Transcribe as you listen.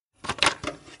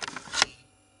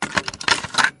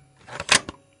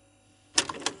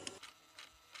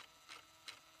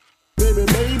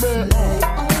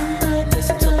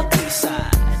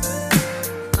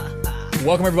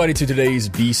Welcome, everybody, to today's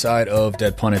B-side of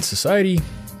Dead Pundit Society.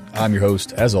 I'm your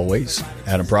host, as always,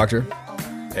 Adam Proctor.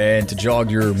 And to jog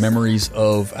your memories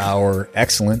of our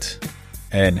excellent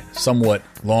and somewhat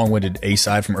long-winded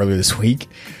A-side from earlier this week,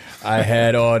 I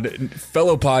had on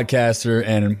fellow podcaster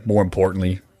and, more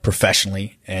importantly,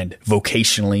 professionally and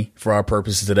vocationally for our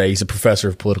purposes today, he's a professor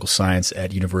of political science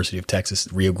at University of Texas,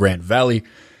 Rio Grande Valley,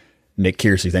 Nick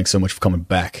Keirsey. Thanks so much for coming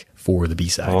back for the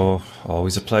B-side. Oh,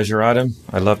 always a pleasure, Adam.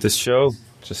 I love this show.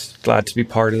 Just glad to be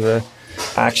part of the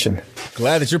action.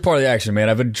 Glad that you're part of the action, man.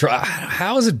 I've been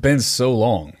how has it been so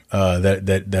long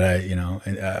that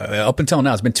I up until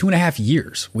now it's been 2.5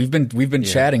 years. We've been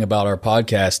chatting about our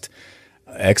podcast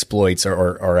exploits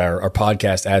or our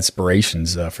podcast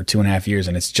aspirations for 2.5 years,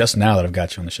 and it's just now that I've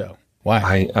got you on the show.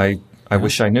 Why? I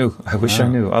wish I knew. I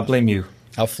knew. I'll blame you.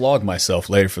 I'll flog myself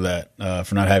later for that,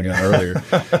 for not having you on earlier.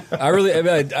 I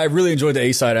really enjoyed the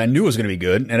A-side. I knew it was going to be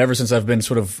good. And ever since I've been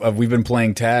we've been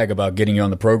playing tag about getting you on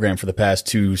the program for the past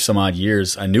 2 some odd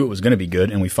years, I knew it was going to be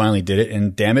good. And we finally did it.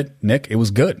 And damn it, Nick, it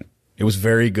was good. It was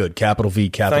very good. Capital V,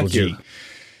 capital G.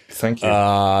 Thank you.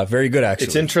 Very good, actually.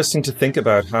 It's interesting to think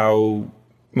about how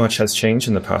much has changed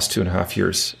in the past 2.5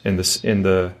 years in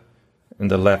the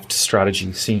left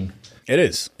strategy scene. It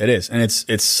is. And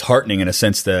it's heartening in a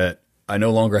sense that I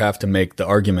no longer have to make the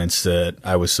arguments that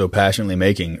I was so passionately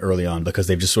making early on because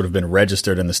they've just sort of been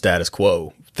registered in the status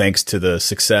quo thanks to the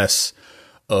success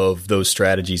of those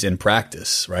strategies in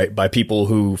practice, right? By people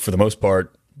who, for the most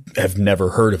part, have never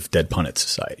heard of Dead Pundit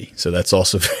Society. So that's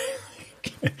also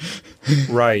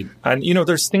right. And,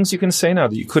 there's things you can say now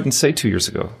that you couldn't say 2 years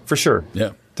ago, for sure. Yeah.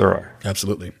 There are.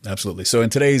 Absolutely. So in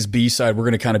today's B-side,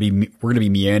 we're going to be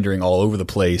meandering all over the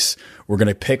place. We're going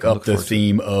to pick up the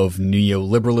theme of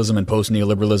neoliberalism and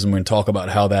post-neoliberalism. We're going to talk about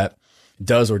how that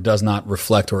does or does not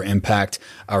reflect or impact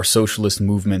our socialist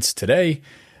movements today.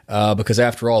 Because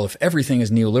after all, if everything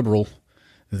is neoliberal,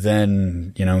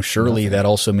 then, surely that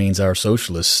also means our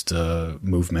socialist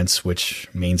movements, which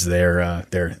means they're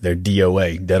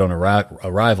DOA, dead on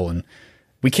arrival. And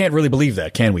we can't really believe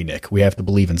that, can we, Nick? We have to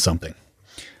believe in something.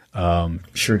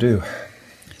 Sure do.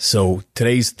 So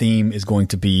today's theme is going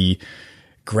to be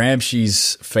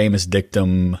Gramsci's famous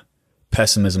dictum,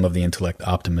 pessimism of the intellect,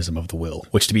 optimism of the will,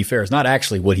 which, to be fair, is not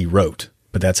actually what he wrote,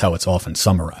 but that's how it's often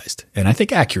summarized. And I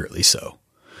think accurately so.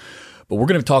 But we're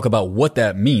going to talk about what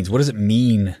that means. What does it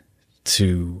mean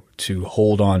to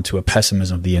hold on to a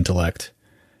pessimism of the intellect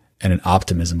and an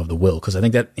optimism of the will? Because I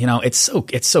think that,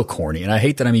 it's so corny. And I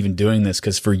hate that I'm even doing this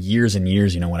because for years and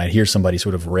years, when I hear somebody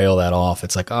sort of rail that off,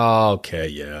 it's like, oh, okay,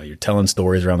 yeah, you're telling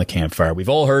stories around the campfire. We've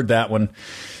all heard that one,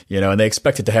 and they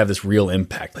expect it to have this real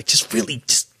impact. Like, just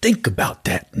think about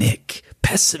that, Nick.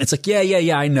 It's like,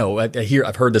 yeah, I know.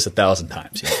 I've heard this 1,000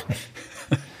 times.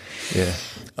 Yeah.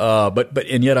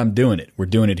 And yet I'm doing it. We're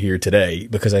doing it here today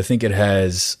because I think it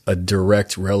has a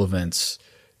direct relevance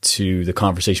to the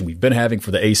conversation we've been having for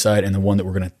the A-side and the one that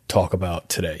we're going to talk about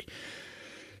today.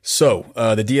 So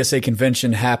the DSA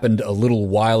convention happened a little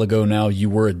while ago now.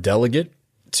 You were a delegate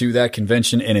to that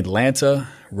convention in Atlanta,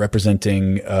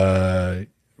 representing the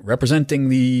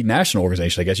national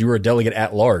organization, I guess. You were a delegate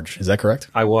at large. Is that correct?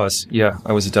 I was. Yeah,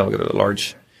 I was a delegate at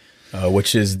large.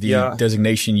 Which is the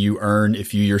designation you earn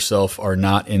if you yourself are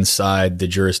not inside the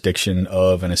jurisdiction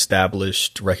of an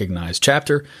established, recognized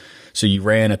chapter. So you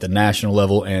ran at the national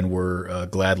level and were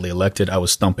gladly elected. I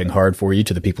was stumping hard for you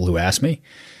to the people who asked me,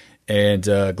 and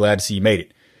glad to see you made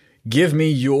it. Give me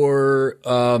your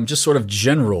just sort of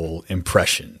general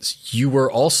impressions. You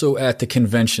were also at the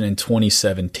convention in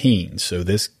 2017, so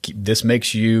this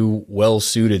makes you well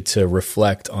suited to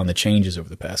reflect on the changes over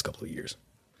the past couple of years.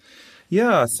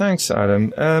 Yeah, thanks,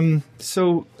 Adam.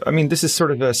 So, this is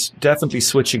sort of definitely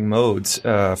switching modes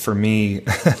for me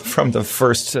from the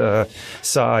first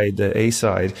side, the A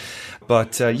side.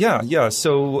 But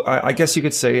so I guess you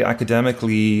could say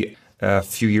academically, a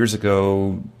few years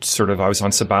ago, I was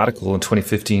on sabbatical in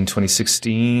 2015,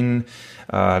 2016.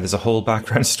 There's a whole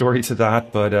background story to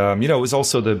that. But, it was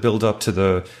also the build up to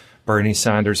the Bernie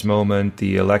Sanders moment,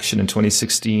 the election in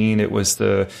 2016. It was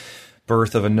the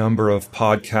birth of a number of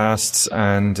podcasts,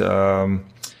 and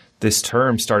this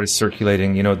term started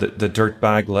circulating, the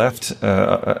dirtbag left,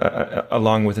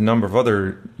 along with a number of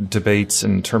other debates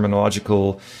and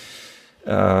terminological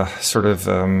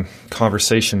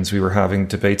conversations. We were having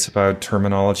debates about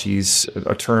terminologies,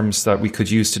 terms that we could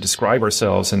use to describe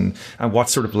ourselves and what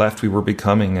sort of left we were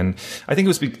becoming. And I think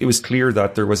it was clear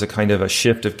that there was a kind of a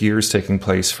shift of gears taking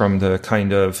place from the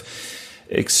kind of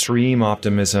extreme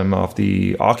optimism of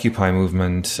the Occupy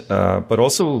movement, but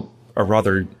also a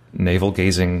rather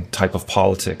navel-gazing type of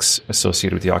politics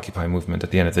associated with the Occupy movement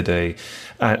at the end of the day.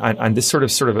 And this sort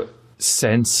of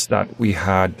sense that we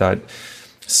had that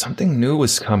something new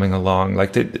was coming along.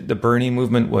 Like the Bernie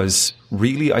movement was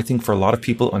really, I think, for a lot of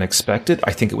people unexpected.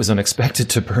 I think it was unexpected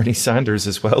to Bernie Sanders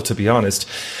as well, to be honest.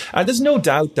 And there's no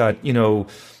doubt that,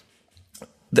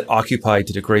 the Occupy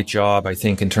did a great job, I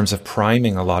think, in terms of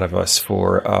priming a lot of us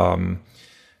for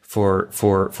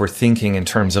thinking in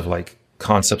terms of like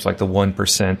concepts like the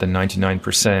 1%, the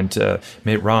 99%.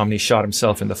 Mitt Romney shot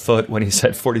himself in the foot when he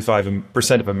said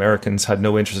 45% of Americans had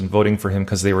no interest in voting for him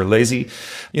because they were lazy.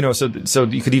 So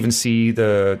you could even see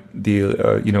the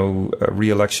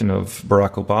re-election of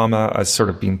Barack Obama as sort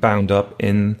of being bound up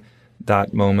in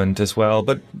that moment as well.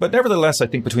 But nevertheless, I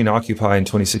think between Occupy and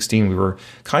 2016, we were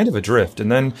kind of adrift.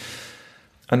 And then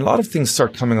a lot of things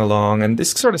start coming along, and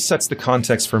this sort of sets the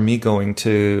context for me going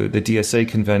to the DSA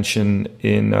convention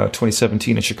in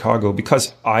 2017 in Chicago,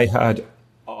 because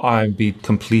I'll be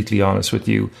completely honest with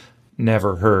you,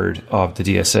 never heard of the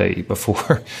DSA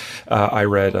before I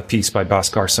read a piece by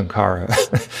Bhaskar Sankara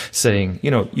saying,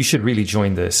 you should really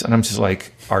join this. And I'm just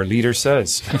like, our leader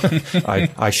says,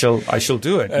 I shall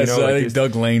do it. I think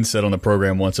Doug Lane said on the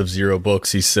program once of Zero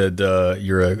Books, he said,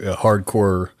 you're a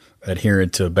hardcore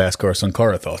adherent to Bhaskar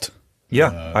Sankara thought.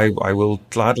 Yeah, I will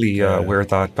gladly wear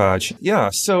that badge.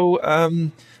 Yeah, so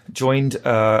joined.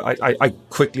 I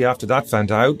quickly after that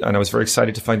found out, and I was very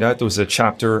excited to find out there was a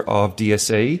chapter of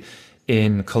DSA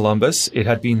in Columbus. It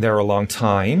had been there a long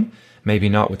time, maybe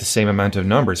not with the same amount of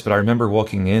numbers, but I remember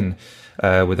walking in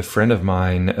with a friend of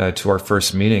mine to our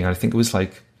first meeting. I think it was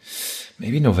like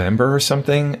maybe November or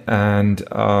something, and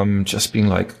just being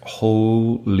like,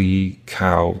 holy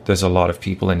cow, there's a lot of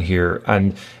people in here.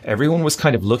 And everyone was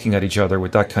kind of looking at each other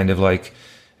with that kind of like,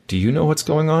 do you know what's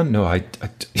going on? No, I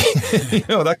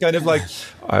that kind of like,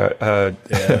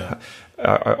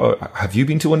 have you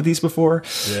been to one of these before?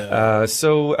 Yeah.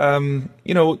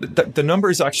 The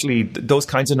numbers actually, those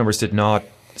kinds of numbers did not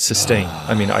sustain.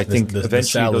 I mean, I think the eventually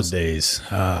salad those days.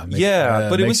 but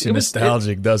it makes you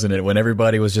nostalgic, doesn't it? When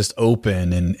everybody was just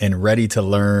open and ready to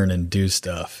learn and do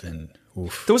stuff. And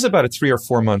oof. There was about a 3 or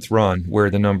 4 month run where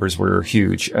the numbers were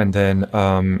huge, and then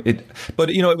it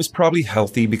was probably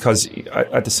healthy because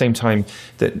at the same time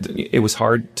that it was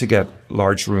hard to get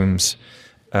large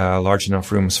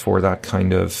enough rooms for that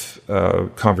kind of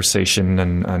conversation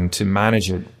and to manage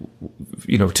it,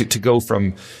 to go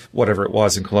from whatever it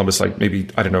was in Columbus, like maybe,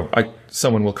 I don't know,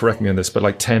 someone will correct me on this, but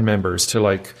like 10 members to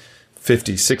like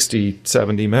 50, 60,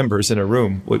 70 members in a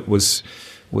room would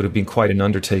have been quite an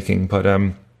undertaking. But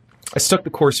I stuck the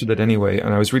course with it anyway,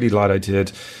 and I was really glad I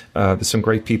did. There's some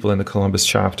great people in the Columbus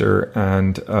chapter,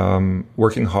 and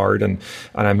working hard, and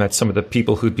I met some of the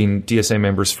people who'd been DSA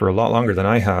members for a lot longer than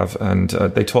I have, and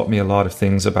they taught me a lot of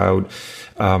things about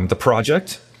the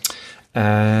project.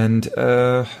 And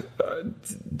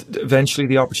eventually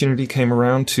the opportunity came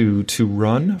around to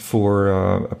run for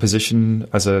a position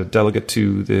as a delegate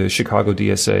to the Chicago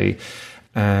DSA.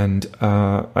 And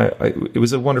it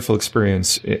was a wonderful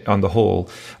experience on the whole.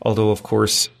 Although, of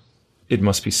course, it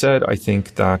must be said, I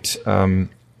think that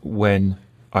when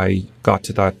I got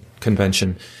to that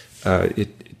convention,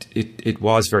 it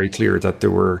was very clear that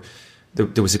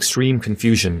there was extreme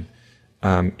confusion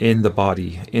in the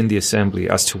body, in the assembly,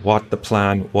 as to what the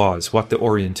plan was, what the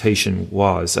orientation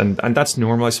was. And that's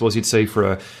normal, I suppose you'd say, for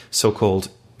a so-called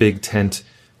big tent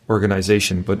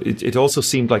organization, but it also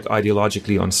seemed like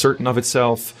ideologically uncertain of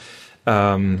itself.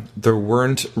 There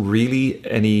weren't really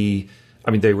any,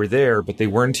 I mean, they were there, but they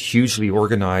weren't hugely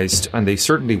organized, and they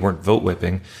certainly weren't vote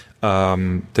whipping.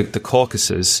 The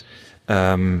caucuses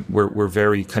were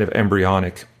very kind of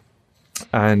embryonic.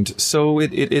 And so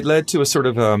it led to a sort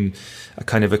of a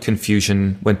kind of a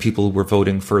confusion when people were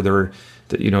voting for the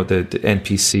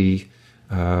NPC,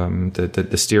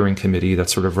 the steering committee that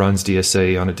sort of runs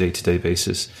DSA on a day-to-day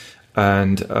basis,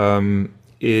 and I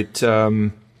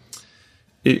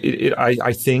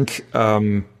think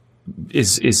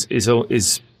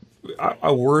is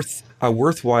a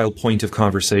worthwhile point of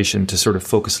conversation to sort of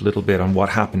focus a little bit on what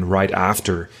happened right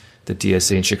after the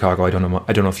DSA in Chicago. I don't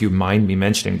know if you mind me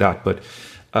mentioning that, but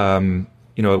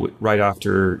right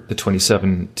after the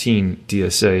 2017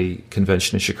 DSA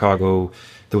convention in Chicago,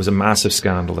 there was a massive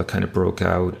scandal that kind of broke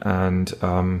out, and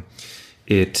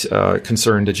it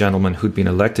concerned a gentleman who'd been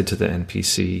elected to the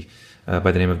NPC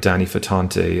by the name of Danny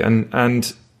Fatante,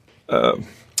 and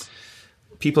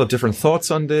people have different thoughts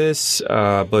on this,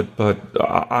 but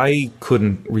I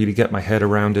couldn't really get my head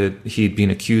around it. He'd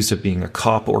been accused of being a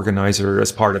cop organizer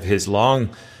as part of his long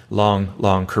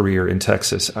career in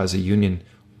Texas as a union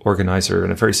organizer,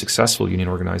 and a very successful union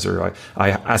organizer.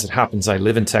 I as it happens, I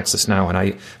live in Texas now, and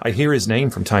I hear his name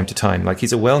from time to time. Like,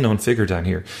 he's a well-known figure down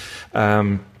here.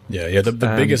 Yeah. The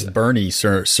biggest Bernie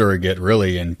surrogate,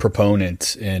 really, and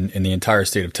proponent in the entire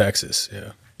state of Texas.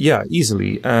 Yeah. Yeah,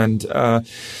 easily. And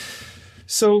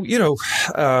so,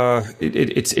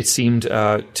 it seemed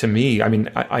to me, I mean,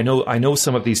 I know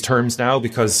some of these terms now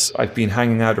because I've been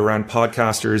hanging out around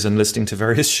podcasters and listening to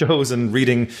various shows and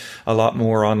reading a lot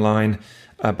more online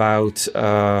about,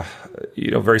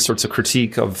 various sorts of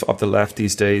critique of the left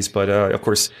these days. But, of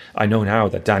course, I know now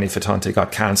that Danny Fatante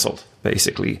got cancelled,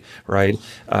 basically, right?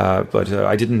 But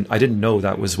I didn't know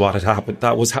that was what had happened.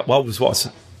 That was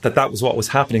what was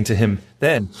happening to him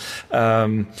then.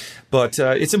 But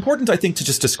it's important, I think, to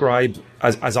just describe,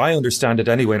 as I understand it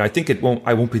anyway, and I think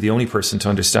I won't be the only person to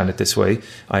understand it this way.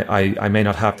 I may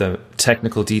not have the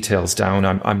technical details down.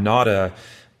 I'm not a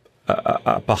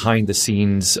behind the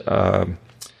scenes,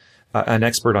 an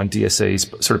expert on DSA's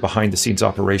sort of behind the scenes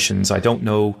operations. I don't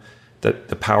know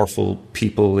the powerful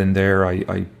people in there.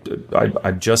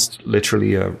 I'm just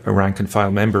literally a rank and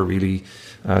file member, really.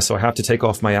 So I have to take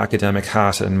off my academic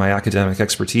hat and my academic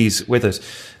expertise with it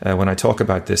when I talk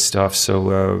about this stuff.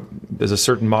 So there's a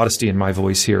certain modesty in my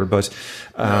voice here, but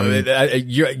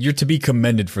you're to be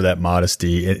commended for that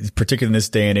modesty, particularly in this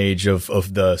day and age of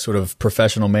the sort of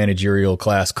professional managerial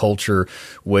class culture,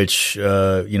 which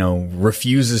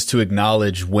refuses to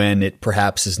acknowledge when it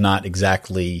perhaps is not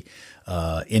exactly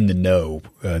in the know,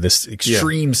 this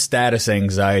extreme status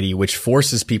anxiety, which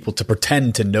forces people to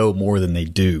pretend to know more than they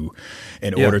do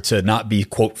in order to not be,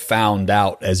 quote, found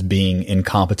out as being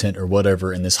incompetent or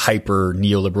whatever in this hyper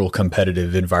neoliberal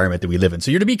competitive environment that we live in.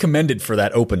 So you're to be commended for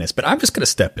that openness, but I'm just going to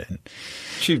step in.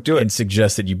 And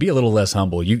suggest that you be a little less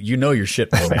humble. You know your shit,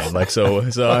 my man. Like so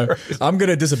I'm going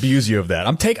to disabuse you of that.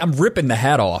 I'm ripping the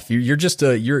hat off. You're just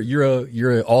you're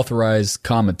an authorized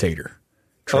commentator.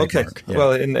 Okay. Yeah.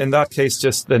 Well, in that case,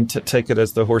 just then take it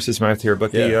as the horse's mouth here.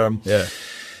 But the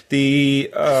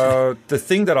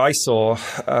thing that I saw,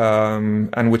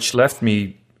 and which left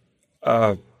me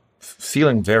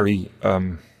feeling very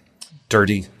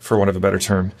dirty, for want of a better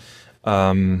term,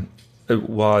 it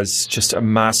was just a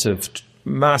massive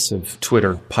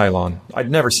Twitter pylon.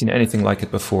 I'd never seen anything like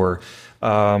it before.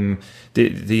 The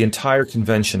entire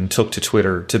convention took to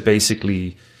Twitter to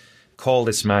basically call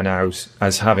this man out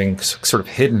as having sort of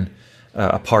hidden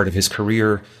a part of his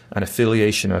career, an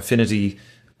affiliation, affinity.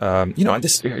 And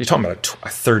this, you're talking about a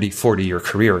 30, 40-year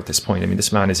career at this point. I mean,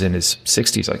 this man is in his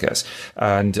 60s, I guess.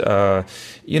 And,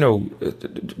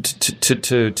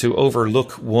 to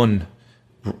overlook one,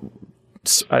 and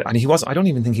I don't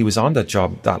even think he was on that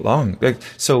job that long.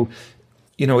 So,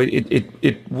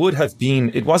 it would have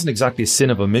been, it wasn't exactly a sin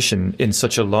of omission in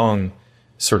such a long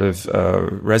sort of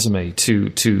resume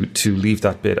to leave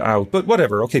that bit out. But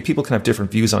whatever, okay, people can have different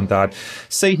views on that.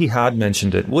 Say he had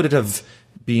mentioned it, would it have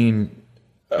been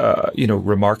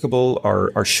remarkable,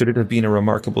 or should it have been a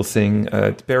remarkable thing?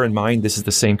 Bear in mind, this is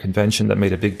the same convention that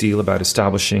made a big deal about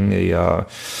establishing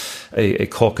a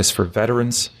caucus for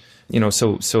veterans.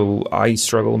 So I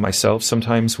struggle myself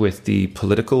sometimes with the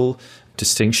political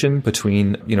distinction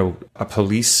between,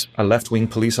 a left-wing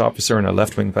police officer and a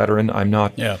left-wing veteran. I'm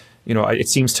not... Yeah. It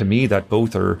seems to me that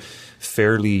both are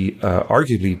fairly,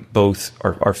 arguably both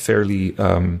are fairly,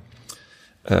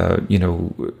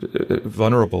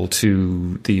 vulnerable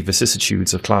to the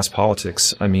vicissitudes of class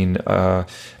politics. I mean,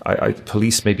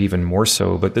 police maybe even more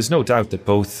so, but there's no doubt that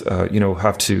both,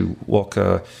 have to walk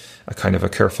a kind of a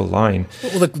careful line.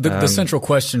 Well, the central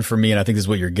question for me, and I think this is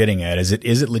what you're getting at, is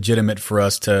it legitimate for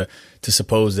us to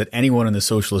suppose that anyone in the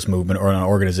socialist movement or in an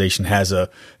organization has I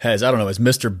don't know, as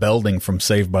Mr. Belding from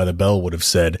Saved by the Bell would have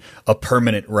said, a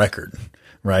permanent record?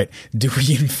 Right? Do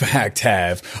we in fact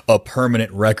have a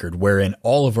permanent record wherein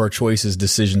all of our choices,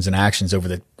 decisions, and actions over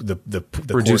the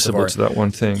course of to that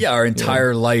one thing? Yeah, our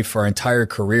entire life, our entire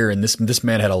career, and this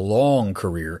man had a long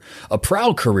career, a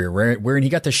proud career, wherein he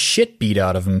got the shit beat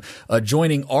out of him,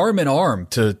 joining arm in arm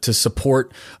to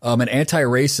support an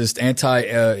anti-racist,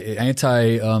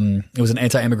 it was an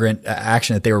anti-immigrant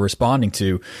action that they were responding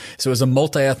to. So it was a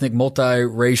multi-ethnic,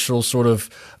 multi-racial sort of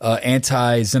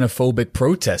anti-xenophobic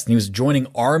protest, and he was joining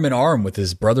arm in arm with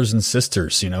his brothers and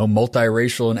sisters,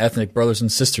 multiracial and ethnic brothers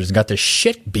and sisters, and got the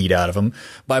shit beat out of him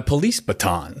by police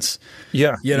batons.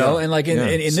 Yeah. And like, in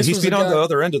so this he's been on the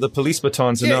other end of the police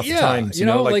batons enough times,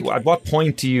 like at what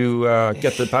point do you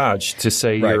get the badge to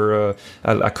say you're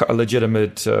a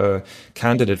legitimate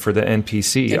candidate for the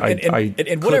NPC?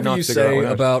 And whatever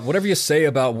you say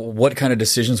about what kind of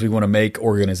decisions we want to make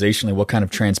organizationally, what kind of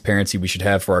transparency we should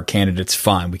have for our candidates,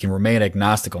 fine. We can remain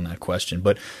agnostic on that question,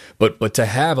 but to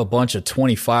have a bunch of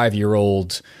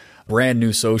 25-year-old brand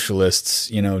new socialists,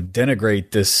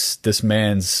 denigrate this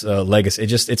man's legacy.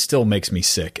 It still makes me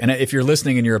sick. And if you're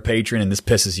listening and you're a patron and this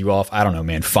pisses you off, I don't know,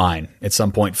 man, fine. At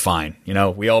some point, fine.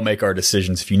 We all make our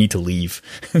decisions. If you need to leave,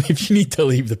 if you need to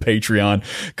leave the Patreon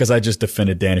because I just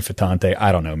defended Danny Fatante,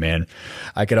 I don't know, man.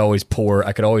 I could always pour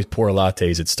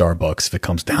lattes at Starbucks if it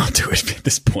comes down to it at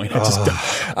this point.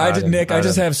 Nick, I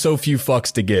just have so few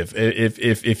fucks to give.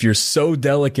 If you're so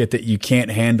delicate that you can't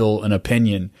handle an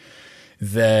opinion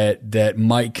that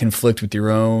might conflict with your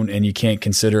own and you can't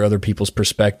consider other people's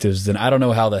perspectives, then I don't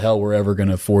know how the hell we're ever going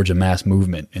to forge a mass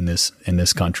movement in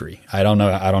this country. I don't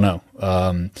know.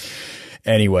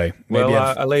 Anyway, maybe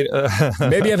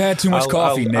I've had too much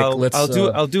coffee, Nick.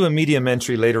 I'll do a medium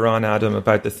entry later on, Adam,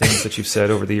 about the things that you've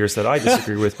said over the years that I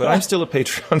disagree with. But I'm still a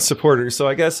Patreon supporter, so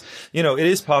I guess it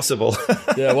is possible.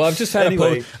 Yeah, well, I've just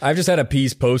had a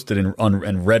piece posted on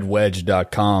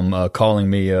redwedge.com calling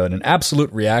me an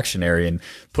absolute reactionary and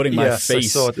putting my face. I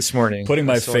saw it this morning. Putting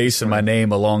my face and my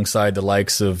name alongside the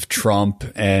likes of Trump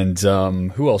and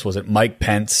who else was it? Mike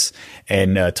Pence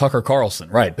and Tucker Carlson,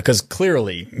 right? Because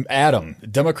clearly, Adam,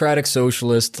 democratic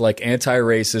socialist, like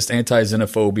anti-racist,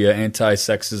 anti-xenophobia,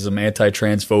 anti-sexism,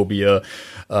 anti-transphobia,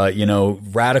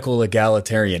 radical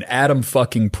egalitarian. Adam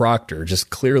fucking Proctor just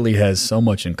clearly has so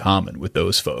much in common with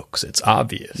those folks. It's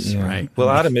obvious, right? Well,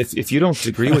 Adam, if you don't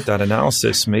agree with that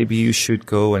analysis, maybe you should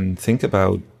go and think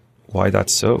about why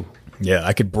that's so. Yeah,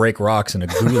 I could break rocks in a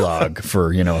gulag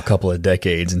for, a couple of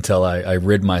decades until I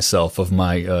rid myself of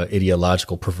my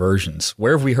ideological perversions.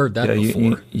 Where have we heard that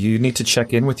before? You need to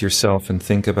check in with yourself and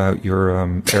think about your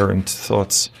errant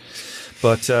thoughts.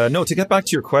 But no, to get back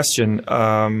to your question,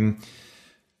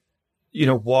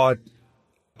 what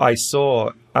I saw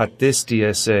at this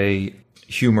DSA,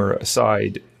 humor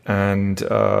aside, and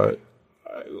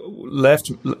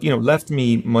left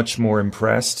me much more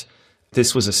impressed.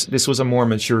 This was a more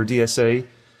mature DSA,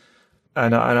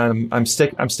 and I'm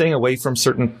staying away from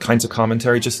certain kinds of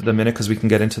commentary just at the minute because we can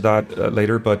get into that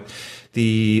later. But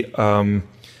the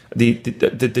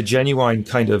genuine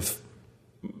kind of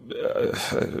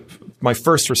my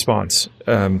first response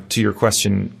to your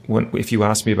question, if you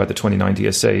asked me about the 29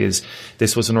 DSA, is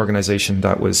this was an organization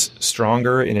that was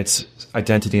stronger in its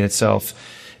identity in itself.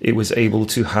 It was able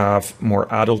to have more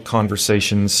adult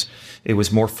conversations. It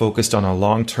was more focused on a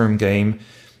long-term game.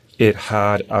 It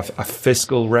had a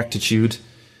fiscal rectitude,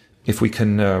 if we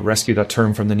can rescue that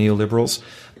term from the neoliberals.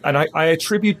 And I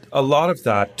attribute a lot of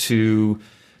that to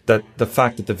the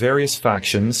fact that the various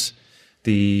factions,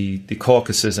 the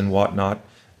caucuses and whatnot,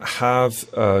 have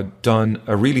done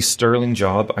a really sterling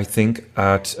job, I think,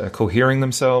 at cohering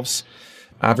themselves,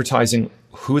 advertising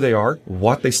who they are,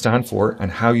 what they stand for,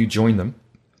 and how you join them.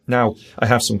 Now, I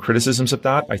have some criticisms of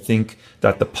that. I think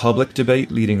that the public debate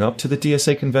leading up to the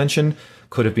DSA convention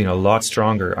could have been a lot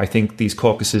stronger. I think these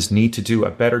caucuses need to do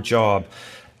a better job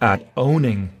at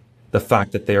owning the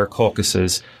fact that they are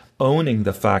caucuses, owning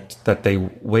the fact that they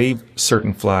wave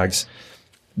certain flags.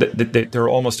 They're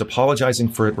almost apologizing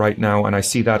for it right now, and I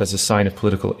see that as a sign of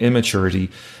political immaturity.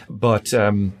 But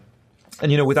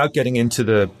without getting into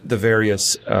the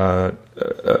various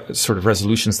sort of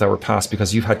resolutions that were passed,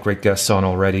 because you've had great guests on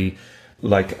already,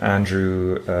 like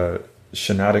Andrew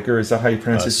Shenadiger, is that how you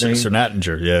pronounce his name?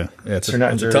 Cernatinger, yeah. It's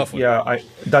a tough one. Yeah,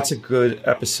 that's a good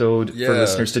episode for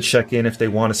listeners to check in if they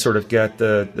want to sort of get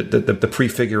the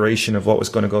prefiguration of what was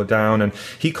going to go down. And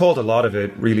he called a lot of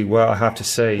it really well, I have to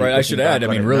say. Right, I should add,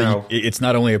 really, it's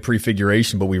not only a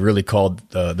prefiguration, but we really called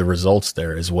the results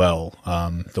there as well.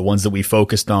 The ones that we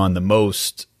focused on the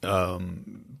most,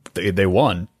 they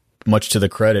won. Much to the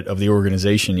credit of the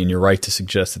organization, and you're right to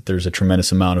suggest that there's a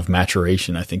tremendous amount of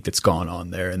maturation, I think, that's gone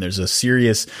on there. And there's a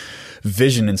serious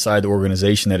vision inside the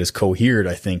organization that is cohered,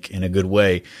 I think, in a good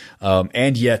way.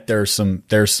 And yet there's some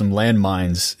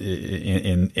landmines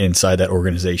inside that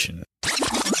organization.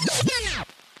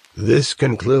 This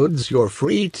concludes your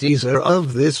free teaser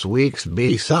of this week's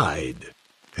B-side.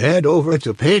 Head over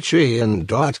to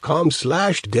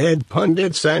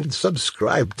patreon.com/deadpundits and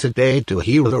subscribe today to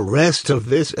hear the rest of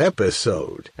this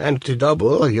episode and to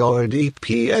double your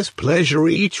DPS pleasure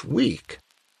each week.